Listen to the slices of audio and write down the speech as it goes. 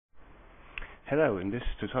Hello, in this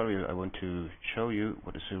tutorial I want to show you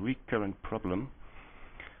what is a recurrent problem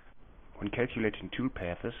when calculating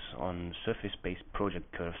toolpaths on surface-based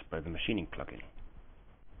project curves by the machining plugin.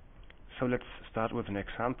 So let's start with an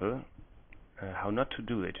example how not to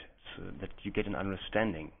do it so that you get an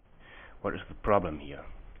understanding what is the problem here.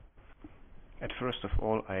 At first of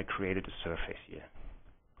all, I created a surface here.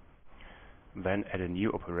 Then add a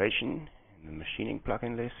new operation in the machining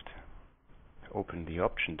plugin list. Open the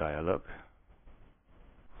option dialog.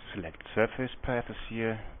 Select surface paths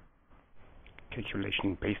here,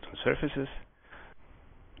 calculation based on surfaces,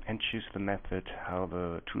 and choose the method how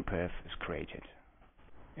the toolpath is created.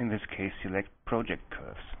 In this case, select project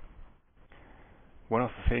curves. One of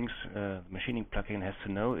the things the machining plugin has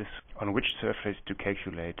to know is on which surface to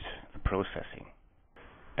calculate the processing.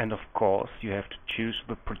 And of course, you have to choose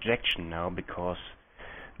the projection now, because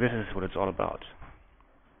this is what it's all about.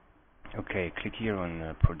 Okay, click here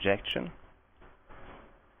on projection.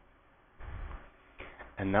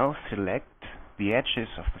 And now select the edges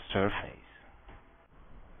of the surface.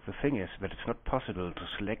 The thing is that it's not possible to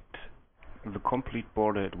select the complete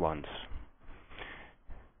border at once.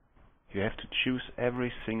 You have to choose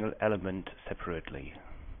every single element separately.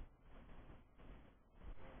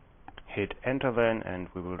 Hit enter then, and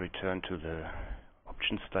we will return to the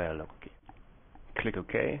options dialog. Click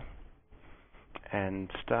OK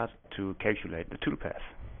and start to calculate the toolpath.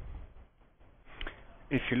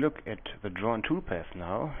 If you look at the drawn toolpath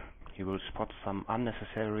now, you will spot some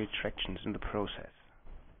unnecessary retractions in the process.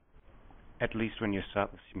 At least when you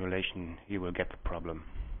start the simulation, you will get the problem.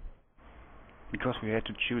 Because we had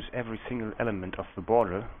to choose every single element of the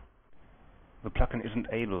border, the plugin isn't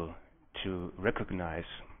able to recognize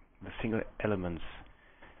the single elements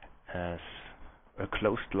as a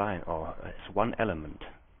closed line or as one element.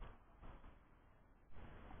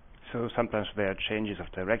 So sometimes there are changes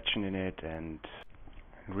of direction in it and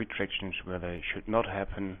retractions where they should not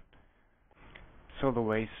happen. So the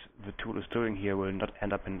ways the tool is doing here will not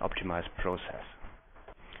end up in an optimized process.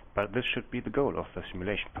 But this should be the goal of the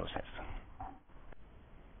simulation process.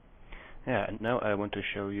 Yeah, and now I want to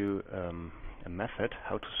show you a method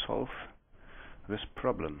how to solve this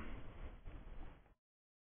problem.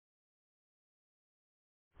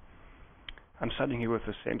 I'm starting here with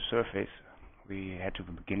the same surface we had to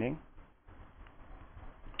the beginning.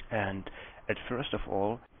 And at first of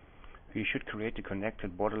all, we should create a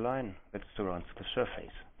connected borderline that surrounds the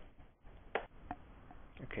surface.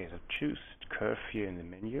 Okay, so choose curve here in the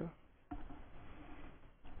menu.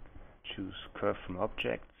 Choose curve from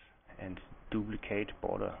objects and duplicate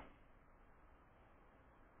border.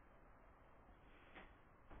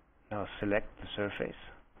 Now select the surface.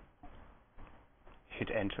 Hit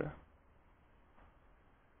enter.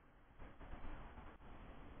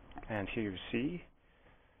 And here you see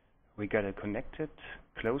we got a connected,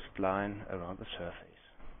 closed line around the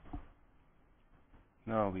surface.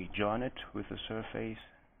 Now we join it with the surface.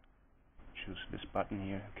 Choose this button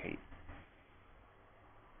here. Okay.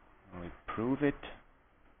 And we prove it.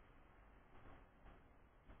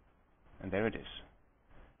 And there it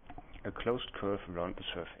is. A closed curve around the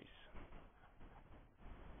surface.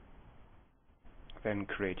 Then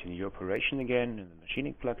create a new operation again in the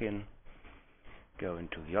machining plugin. Go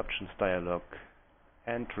into the options dialog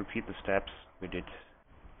and repeat the steps we did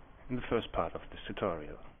in the first part of this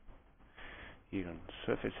tutorial. Here on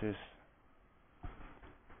surfaces,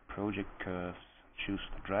 project curves, choose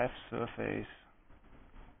the drive surface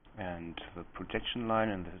and the projection line,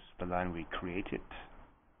 and this is the line we created.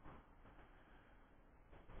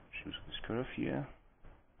 Choose this curve here,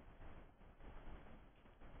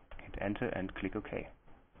 hit enter and click OK.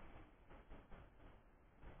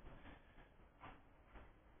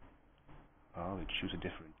 Oh, we choose a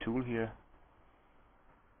different tool here.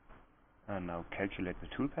 And now calculate the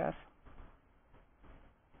toolpath.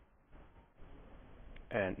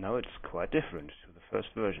 And now it's quite different to the first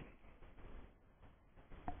version.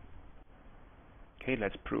 Okay,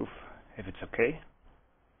 let's prove if it's okay.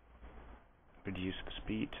 Reduce the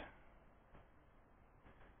speed.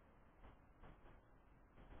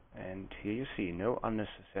 And here you see no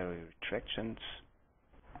unnecessary retractions.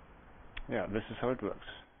 Yeah, this is how it works.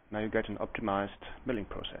 Now you get an optimized milling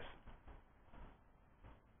process.